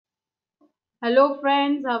Hello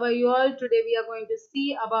friends, how are you all? Today we are going to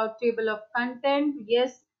see about table of content.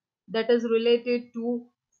 Yes, that is related to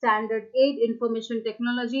standard 8 information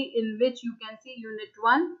technology in which you can see unit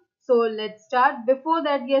 1. So let's start. Before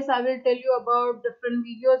that, yes, I will tell you about different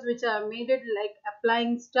videos which I have made it like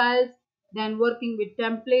applying styles, then working with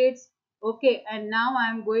templates. Okay, and now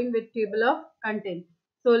I am going with table of content.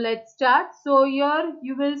 So let's start. So here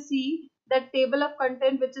you will see that table of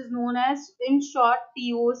content which is known as in short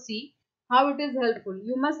TOC. How it is helpful?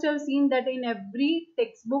 You must have seen that in every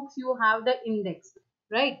textbooks you have the index,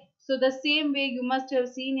 right? So the same way you must have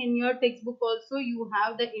seen in your textbook also you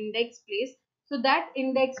have the index place. So that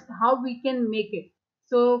index, how we can make it?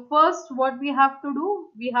 So first what we have to do,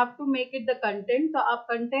 we have to make it the content. So आप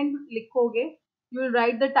content लिखोगे, you will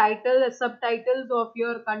write the title, subtitles of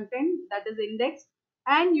your content, that is index,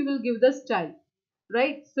 and you will give the style,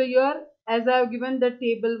 right? So here, as I have given the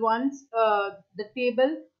table once, the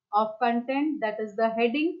table of content, that is the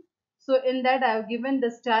heading. So in that I have given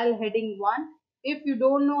the style heading 1. If you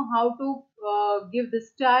don't know how to give the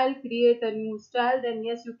style, create a new style, then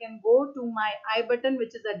yes, you can go to my I button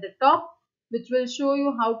which is at the top, which will show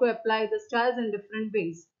you how to apply the styles in different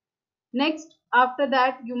ways. Next, after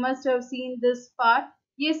that, you must have seen this part.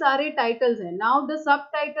 ये सारे titles हैं. Now the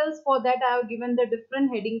subtitles, for that I have given the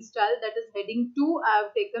different heading style, that is heading 2 I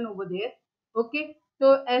have taken over there. Okay,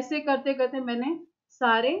 तो ऐसे करते करते मैंने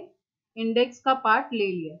सारे index का part ले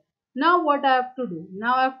लिया. Now what I have to do?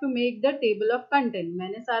 Now I have to make the table of content.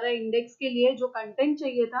 मैंने सारा index के लिए जो content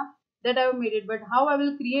चाहिए था, that I have made it. But how I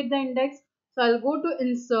will create the index? So I'll go to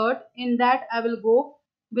insert. In that I will go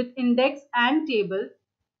with index and table.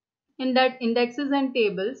 In that indexes and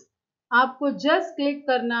tables, आपको just click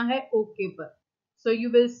करना है OK पर. So you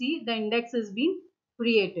will see the index has been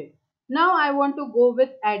created. Now I want to go with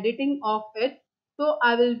editing of it. So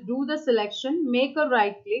I will do the selection, make a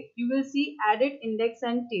right click. You will see edit index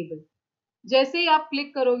and table. जैसे ही आप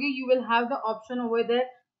click करोगे, you will have the option over there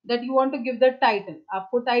that you want to give the title.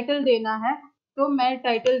 आपको title देना है, तो मैं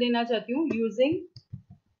title देना चाहती हूँ using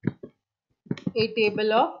a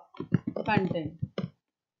table of content.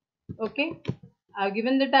 Okay, I've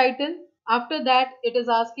given the title. After that it is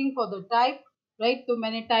asking for the type, right? तो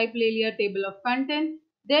मैंने type ले लिया table of content.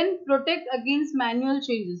 Then protect against manual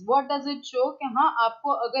changes. What does it show? कि हाँ,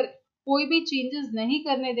 आपको अगर कोई भी changes नहीं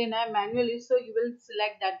करने देना है manually, so you will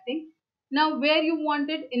select that thing. Now where you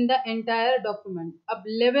want it in the entire document. अब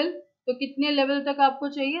level, तो कितने level तक आपको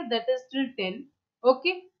चाहिए? That is till 10.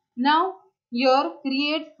 Okay, now your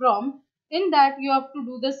create from. In that you have to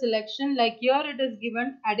do the selection, like here it is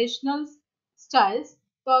given additional styles.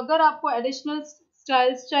 तो अगर आपको additional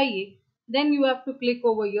styles चाहिए, then you have to click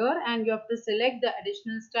over here and you have to select the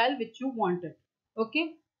additional style which you wanted.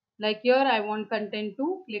 Okay, like here I want content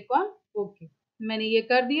to, click on OK. मैंने ये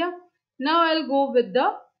कर दिया. Now I'll go with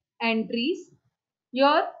the entries.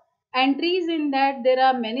 Here entries, in that there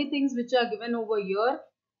are many things which are given over here.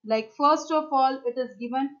 Like first of all it is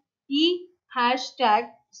given E hashtag,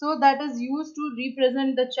 so that is used to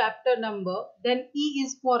represent the chapter number. Then E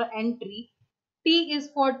is for entry, T is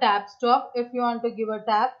for tab stop if you want to give a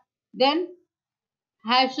tab. Then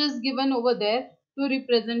hash is given over there to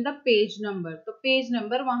represent the page number. तो page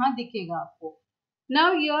number वहां दिखेगा आपको.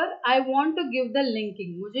 Now here I want to give the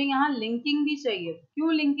linking. मुझे यहाँ linking भी चाहिए.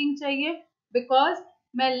 क्यों linking चाहिए? Because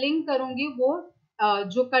मैं link करूंगी वो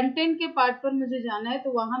जो content के part पर मुझे जाना है,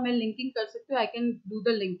 तो वहां मैं linking कर सकती हूँ. I can do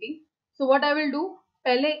the linking. So what I will do,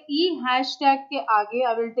 पहले e hashtag के आगे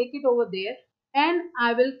I will take it over there and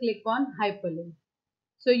I will click on hyperlink.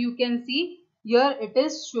 So you can see here it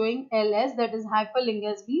is showing ls, that is hyperlink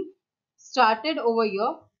has been started over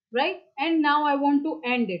here, right? And now I want to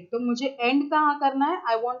end it. तो मुझे end कहाँ करना है?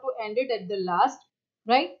 I want to end it at the last,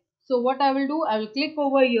 right? So what I will do, I will click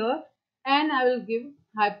over here and I will give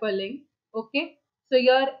hyperlink. Okay, so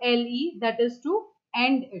here le, that is to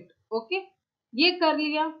end it. Okay, ये कर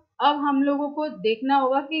लिया. अब हम लोगों को देखना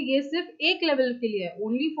होगा कि ये सिर्फ एक लेवल के लिए है,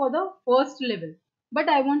 only for the first level, but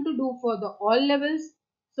I want to do for the all levels.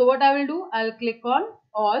 So what I will do, I'll click on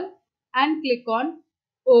all and click on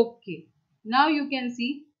OK. Now you can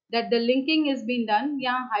see that the linking is been done.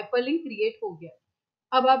 यहाँ hyperlink create हो गया.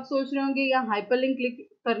 अब आप सोच रहे होंगे यहाँ hyperlink click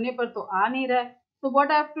करने पर तो आ नहीं रहा है. So what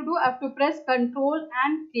I have to do, I have to press Control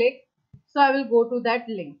and click. So I will go to that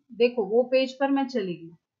link. देखो वो पेज पर मैं चली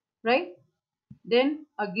गई, right? Then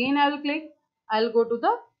again I will click. I'll go to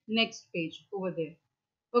the next page over there.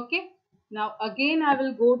 Okay. Now again I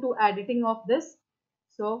will go to editing of this.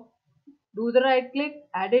 So do the right click,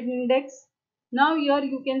 edit index. Now here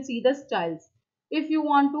you can see the styles. If you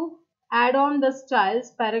want to add on the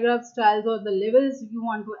styles, paragraph styles or the levels you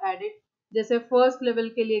want to add it, जैसे first level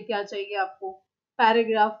के लिए क्या चाहिए आपको,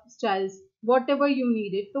 paragraph styles, what ever you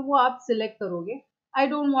need it, तो वो आप select करोगे. I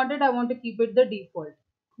don't want it, I want to keep it the default.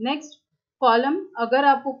 Next, column. अगर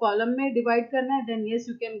आपको कॉलम में डिवाइड करना है, then yes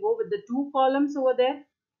you can go with the 2 columns over there.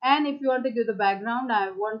 And if you want to give the background, I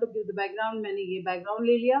want to give the background, मैंने ये background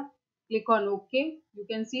ले लिया. Click on OK. You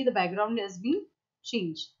can see the background has been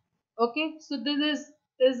changed. Okay, so this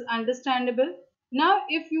is understandable. Now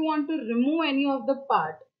if you want to remove any of the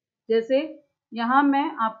part, जैसे यहाँ मैं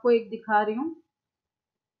आपको एक दिखा रही हूँ,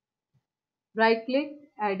 right click,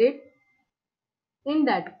 edit. In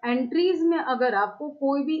that entries में अगर आपको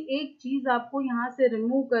कोई भी एक चीज आपको यहाँ से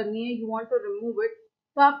रिमूव करनी है, you want to remove it,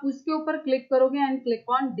 तो आप उसके ऊपर क्लिक करोगे एंड क्लिक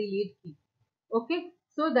ऑन डिलीट की. Okay,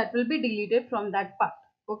 so that will be deleted from that part.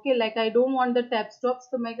 Okay, like I don't want the tab stops,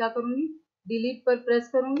 तो मैं क्या करूंगी, डिलीट पर प्रेस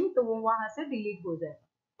करूंगी तो वो वहां से डिलीट हो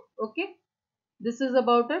जाएगा. Okay, this is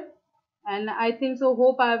about it, and I think so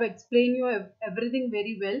hope I have explained you everything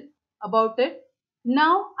very well about it.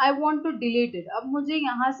 Now I want to delete it. अब मुझे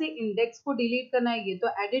यहाँ से इंडेक्स को डिलीट करना है, ये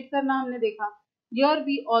तो एडिट करना हमने देखा. Here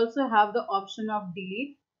we also have the option of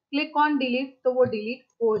delete. Click on delete, तो वो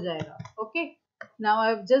delete हो जाएगा. Okay, now I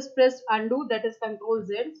have just pressed undo, that is Control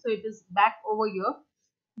Z, so it is back over here.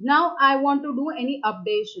 Now I want to do any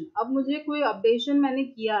updation. अब मुझे कोई updation मैंने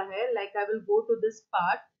किया है, like I will go to this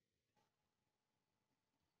part.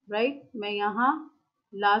 Right, मैं यहाँ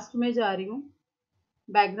last में जा रही हूँ,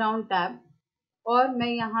 बैकग्राउंड टैब, और मैं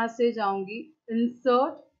यहाँ से जाऊंगी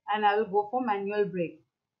insert and I will go for manual break.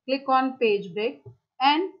 Click on page break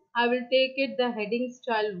and I will take it the heading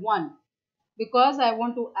style 1 because I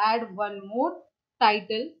want to add one more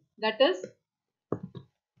title, that is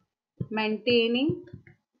maintaining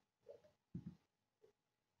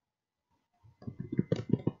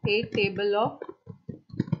a table of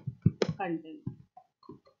content.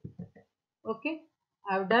 Okay,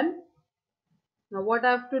 I've done. Now what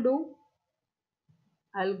I have to do,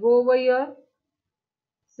 I'll go over here,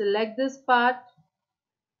 select this part,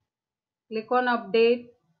 click on update.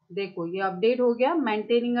 देखो ये update हो गया,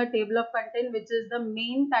 maintaining a table of content which is the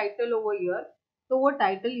main title over here, तो वो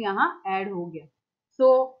title यहाँ add हो गया. सो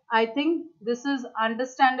I think this is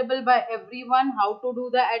understandable bye everyone how to do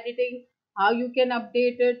the editing, how you can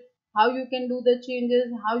update it, how you can do the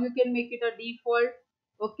changes, how you can make it a default.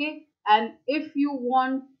 Okay, and if you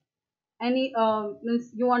want any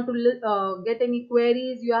means you want to get any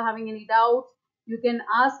queries, you are having any doubts, you can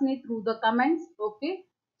ask me through the comments. Okay,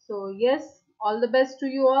 so yes, all the best to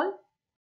you all.